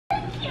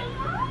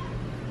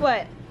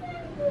What?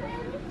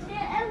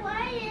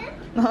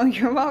 Oh,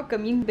 you're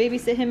welcome. You can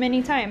babysit him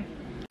anytime.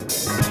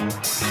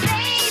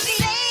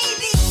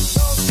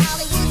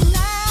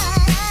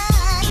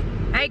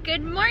 Alright,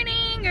 good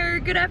morning or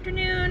good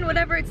afternoon,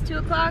 whatever, it's 2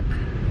 o'clock.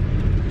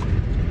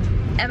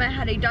 Emma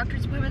had a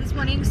doctor's appointment this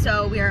morning,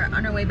 so we are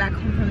on our way back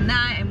home from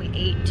that, and we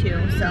ate too.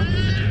 So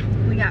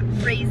we got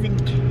Raisin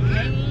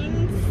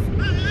Canes.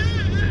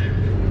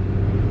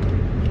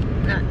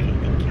 Okay,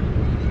 thank you.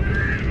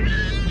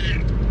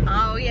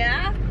 Oh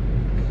yeah?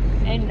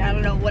 And I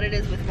don't know what it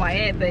is with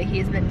Wyatt, but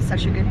he's been in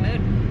such a good mood.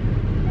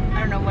 I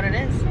don't know what it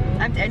is.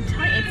 I'm telling you,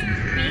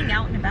 it's being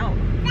out and about.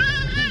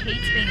 He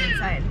hates being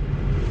inside,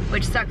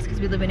 which sucks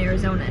because we live in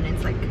Arizona and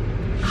it's like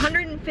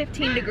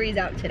 115 degrees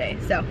out today.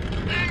 So,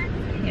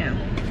 you know,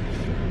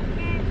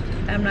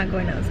 I'm not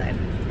going outside.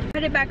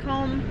 Headed back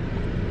home.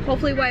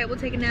 Hopefully Wyatt will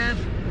take a nap.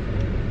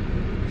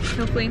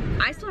 Hopefully.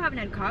 I still haven't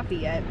had coffee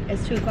yet.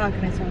 It's 2 o'clock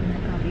and I still haven't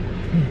had coffee.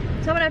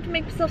 So I'm gonna have to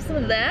make myself some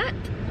of that.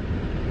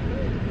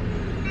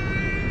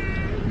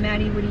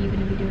 Maddie, what are you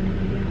gonna be doing when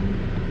you get home?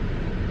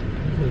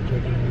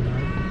 Taking a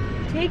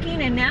nap.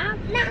 Taking a nap?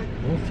 No.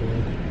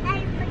 Hopefully.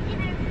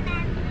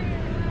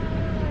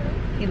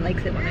 He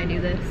likes it when I do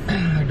this.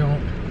 I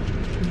don't.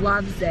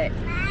 Loves it.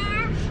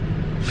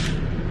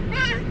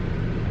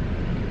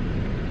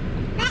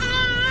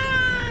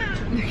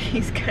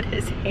 He's got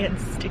his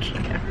hands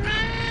sticking out.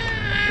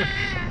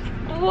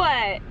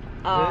 What?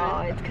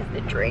 Oh, it's because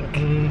the drink.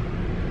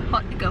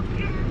 Hot to go.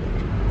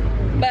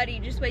 Buddy,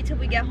 just wait till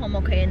we get home,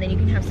 okay? And then you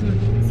can have some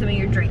of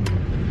your drink.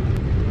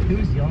 He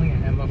was yelling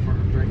at Emma for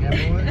her drink.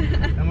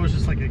 Emma was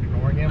just like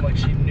ignoring him, like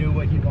she knew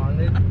what he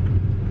wanted.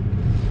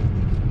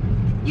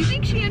 You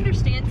think she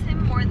understands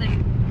him more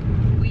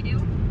than we do?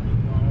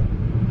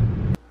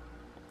 No.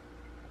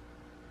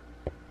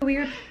 We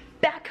are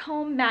back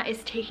home. Matt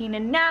is taking a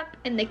nap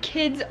and the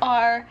kids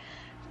are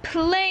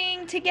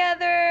playing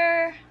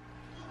together.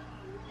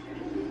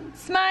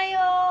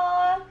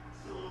 Smile.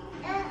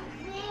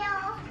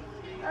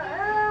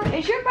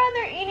 Is your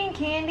brother eating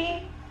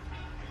candy?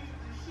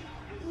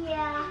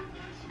 Yeah.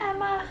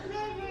 Emma.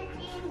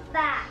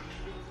 Back.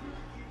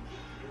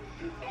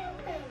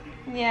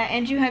 Yeah,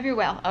 and you have your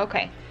well.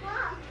 Okay.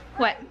 Mom,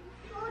 What?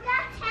 full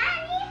that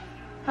candy?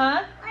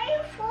 Huh? Are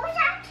you full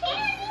that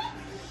candy?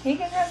 He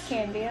can have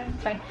candy,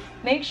 that's fine.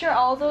 Make sure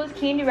all those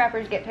candy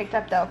wrappers get picked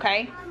up though,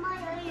 okay? Mama,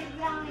 are you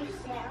brownie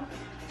still?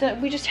 So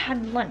we just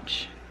had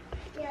lunch.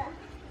 Yeah.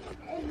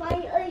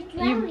 Are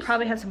you You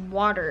probably have some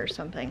water or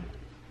something.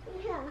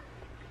 Yeah.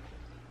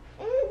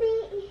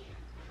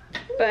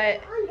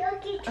 But, on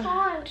Lucky oh,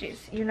 Charms. jeez,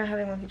 you're not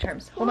having Lucky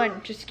Charms. Hold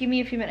on, just give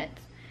me a few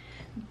minutes.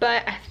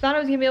 But I thought I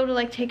was gonna be able to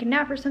like take a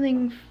nap or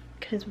something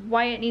because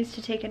Wyatt needs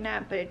to take a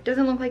nap, but it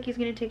doesn't look like he's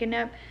gonna take a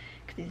nap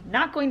because he's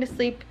not going to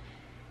sleep.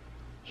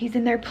 He's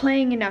in there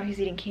playing and now he's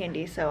eating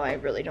candy, so I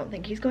really don't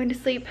think he's going to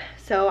sleep.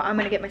 So I'm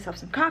gonna get myself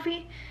some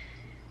coffee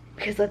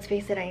because let's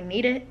face it, I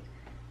need it.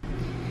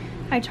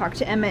 I talked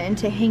to Emma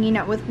into hanging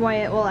out with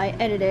Wyatt while I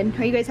edited.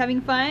 Are you guys having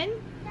fun?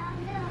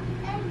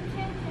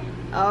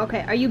 Oh,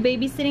 okay. Are you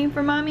babysitting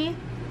for mommy?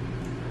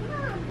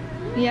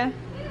 Yeah?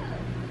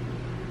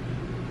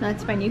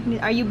 That's fine. You can.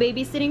 Are you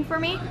babysitting for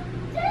me?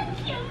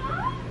 Thank you,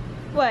 Mom.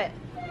 What?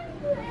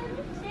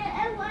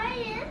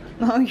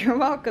 Oh, you're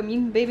welcome.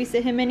 You can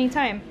babysit him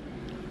anytime.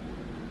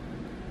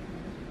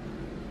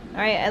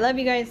 Alright, I love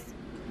you guys.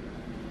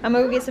 I'm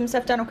gonna go get some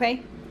stuff done,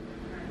 okay?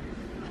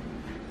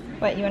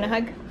 What, you want a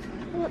hug?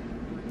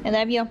 I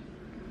love you.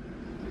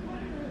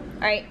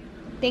 Alright,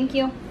 thank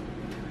you.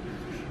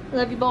 I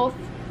love you both.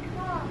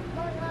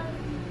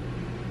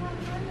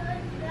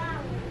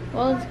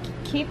 Well, let's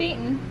keep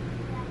eating.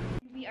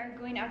 We are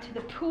going out to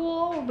the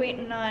pool. We're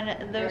waiting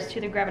on those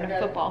two. They're grabbing a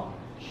football.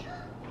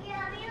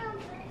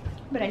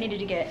 But I needed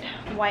to get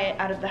Wyatt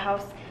out of the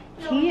house.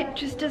 He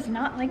just does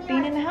not like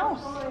being in the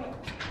house.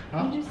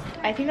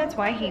 I think that's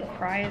why he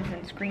cries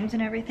and screams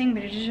and everything,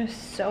 but it is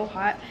just so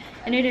hot.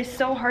 And it is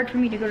so hard for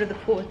me to go to the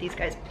pool with these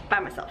guys by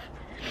myself.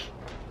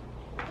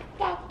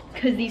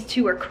 Because these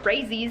two are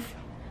crazies.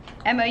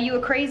 Emma, you a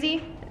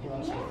crazy?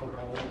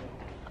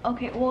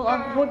 Okay,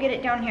 well, we'll get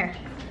it down here.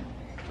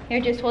 Here,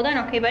 just hold on,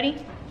 okay,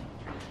 buddy?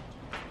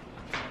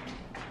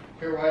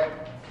 Here, Wyatt.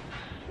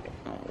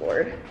 Oh,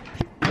 Lord.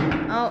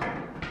 Oh.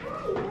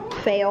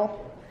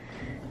 Fail.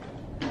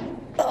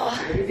 Ugh.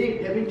 Heavy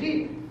deep, heavy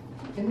deep.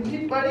 Heavy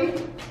deep,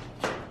 buddy.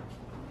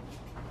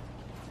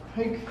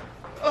 Hey.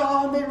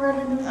 Oh, they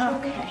ran into the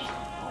Okay.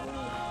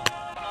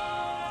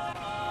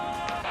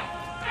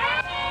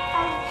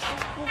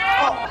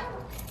 Oh.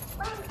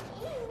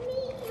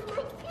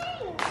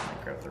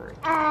 Grab the ring.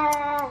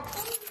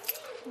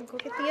 I'll go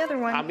get the other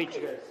one. I'll meet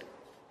you guys.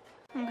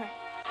 Okay.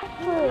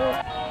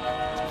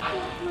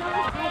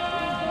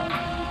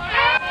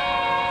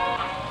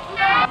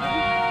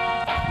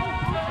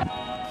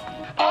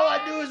 All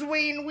I do is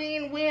win,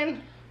 win,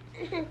 win.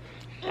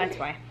 That's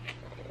why.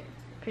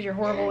 Because you're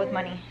horrible with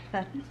money.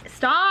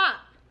 Stop!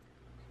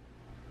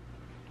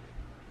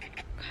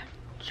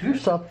 Do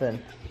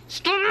something.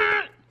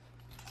 Stop!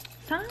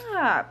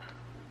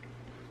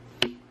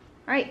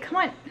 Alright, come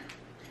on.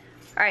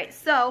 Alright,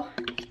 so.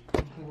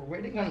 We're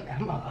waiting on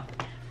Emma.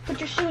 Put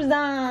your shoes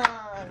on.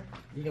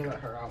 You can let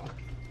her out.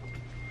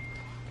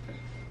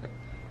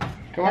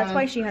 That's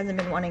why she hasn't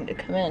been wanting to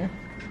come in.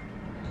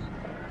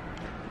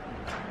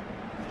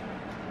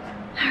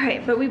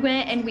 Alright, but we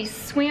went and we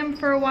swam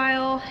for a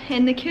while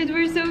and the kids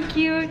were so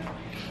cute.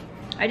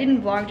 I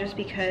didn't vlog just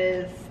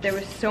because there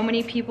were so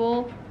many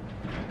people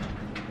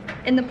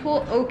in the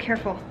pool. Oh,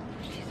 careful.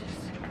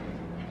 Jesus.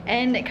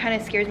 And it kind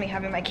of scares me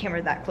having my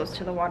camera that close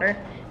to the water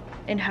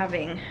and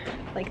having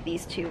like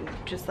these two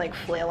just like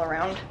flail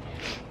around.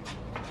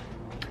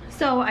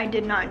 So I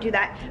did not do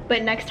that.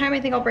 But next time I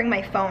think I'll bring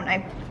my phone.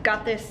 I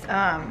got this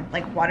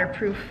like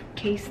waterproof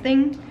case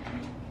thing.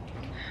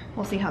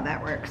 We'll see how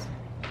that works.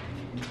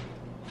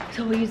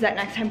 So we'll use that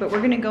next time, but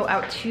we're gonna go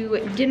out to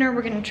dinner.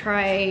 We're gonna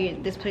try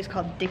this place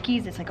called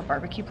Dickie's. It's like a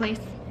barbecue place.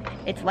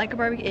 It's like a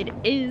barbecue, it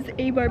is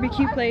a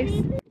barbecue place.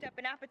 Picked up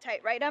an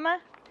appetite, right Emma?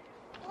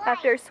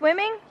 After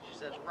swimming? She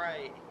says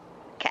right.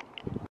 Okay.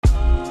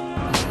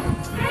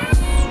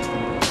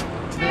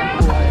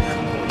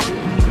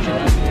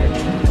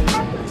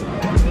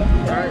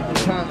 Alright,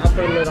 come on, I'll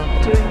put a lid on.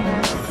 Doing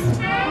this.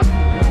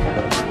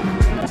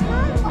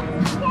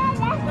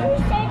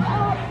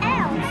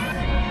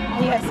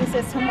 Yes,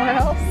 this is somewhere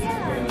else.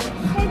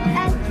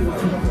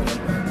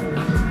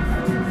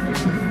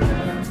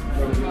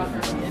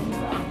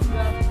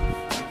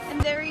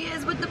 And there he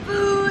is with the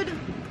food.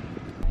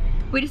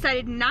 We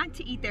decided not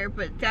to eat there,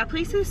 but that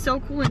place is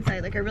so cool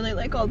inside. Like I really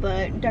like all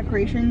the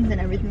decorations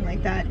and everything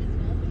like that.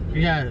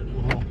 Yeah,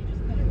 well.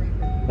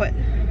 What? I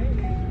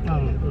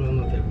don't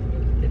know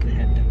if they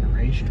had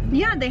decoration.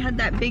 Yeah, they had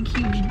that big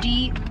huge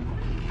D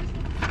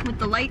with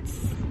the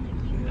lights.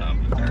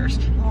 I'm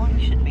thirsty. Oh,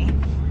 you should be.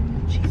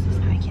 Jesus,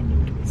 I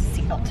can't do it.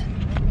 Sealed.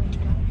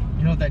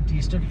 You know what that D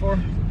stood for?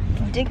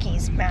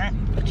 Dickie's, Matt.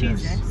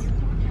 Jesus.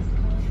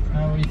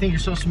 You think you're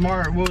so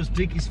smart. What was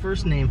Dickie's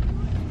first name?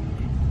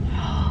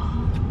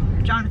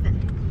 Jonathan.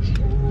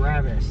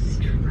 Travis.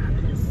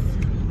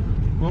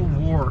 What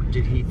war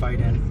did he fight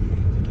in?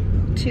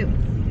 2.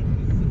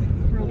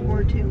 World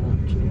War II.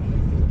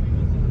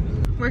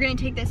 We're gonna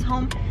take this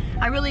home.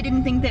 I really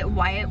didn't think that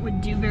Wyatt would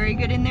do very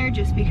good in there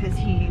just because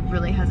he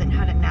really hasn't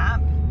had a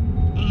nap.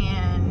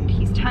 And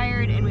he's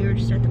tired and we were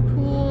just at the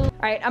pool. All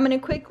right, I'm gonna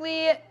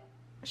quickly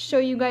show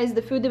you guys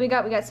the food that we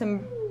got. We got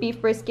some beef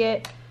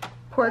brisket,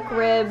 pork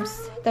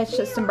ribs, that's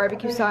just some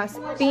barbecue sauce,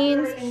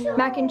 beans,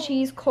 mac and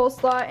cheese,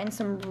 coleslaw, and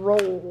some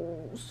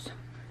rolls.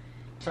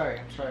 Sorry.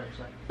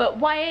 But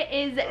Wyatt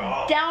is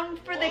down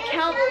for the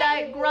count,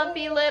 that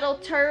grumpy little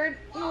turd.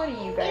 What are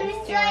you guys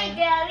I'm sorry, doing?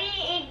 Daddy,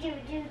 if you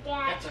do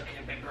that. That's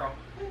okay, big girl.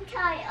 I'm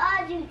sorry,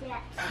 I'll do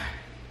that.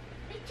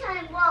 This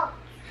time, whoa.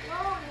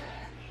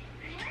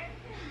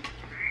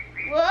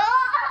 Whoa!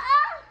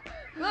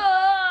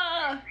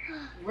 Ah!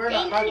 We're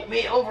not knocking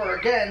me over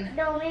again.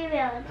 No, we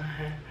will.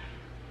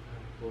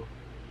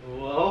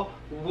 Whoa,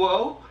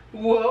 whoa,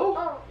 whoa.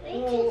 Oh, we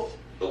just...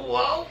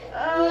 Whoa.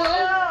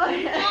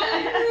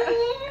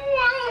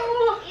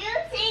 You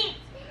see...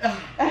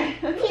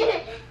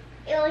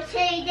 You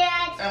say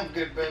that? I'm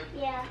good, babe.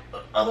 Yeah.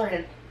 Other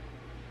hand.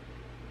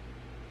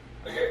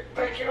 Okay,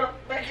 back it up.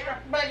 Back up.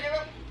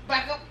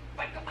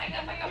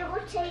 You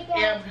will say that?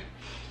 Yeah.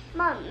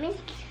 Mom, Miss...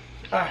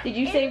 Did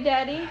you save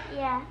Daddy?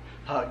 Yeah.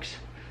 Hugs.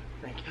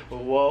 Thank you.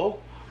 Whoa.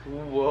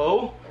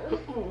 Whoa.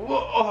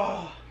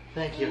 Oh,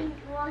 thank you.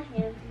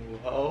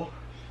 Whoa.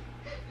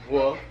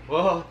 Whoa.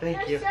 Whoa.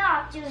 Thank you.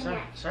 Stop doing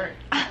that. Sorry.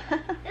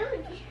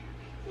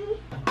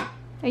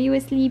 Are you a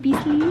sleepy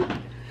sleep?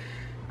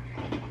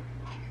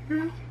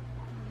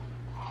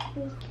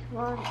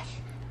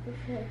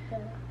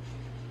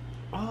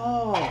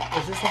 Oh,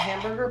 is this a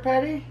hamburger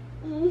patty?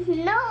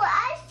 No,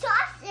 I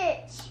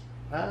sausage.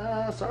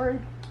 Sorry.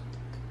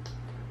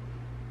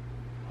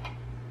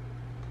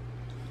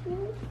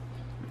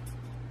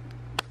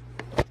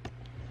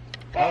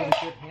 That was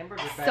a good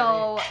hamburger patty.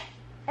 So,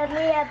 And we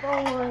have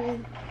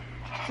one.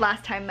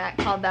 last time Matt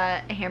called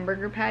that a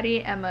hamburger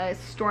patty, Emma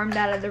stormed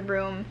out of the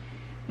room,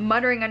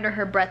 muttering under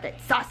her breath that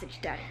sausage,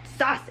 Daddy,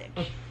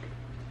 sausage.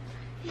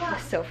 It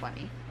was so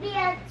funny. We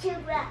have 2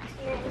 racks.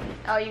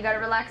 Oh, you gotta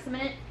relax a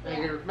minute?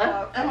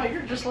 Emma,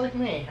 you're just like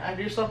me. I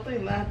do something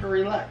and I have to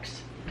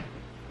relax.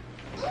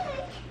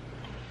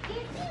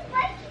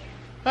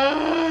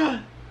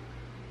 Ah.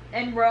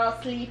 And we're all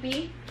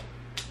sleepy.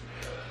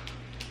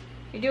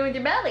 You're doing with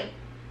your belly.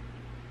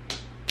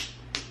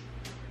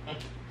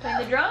 Playing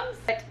the drums.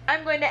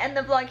 I'm going to end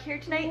the vlog here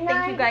tonight.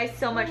 Thank you guys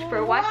so much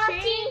for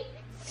watching.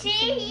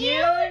 See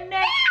you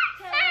next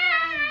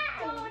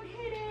time. Don't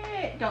hit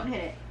it. Don't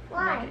hit it.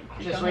 Why?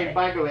 Just Don't wait, hit it.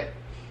 bye to it.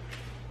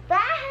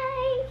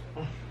 Bye.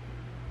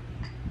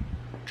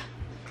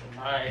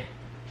 Bye.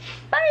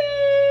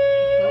 Bye.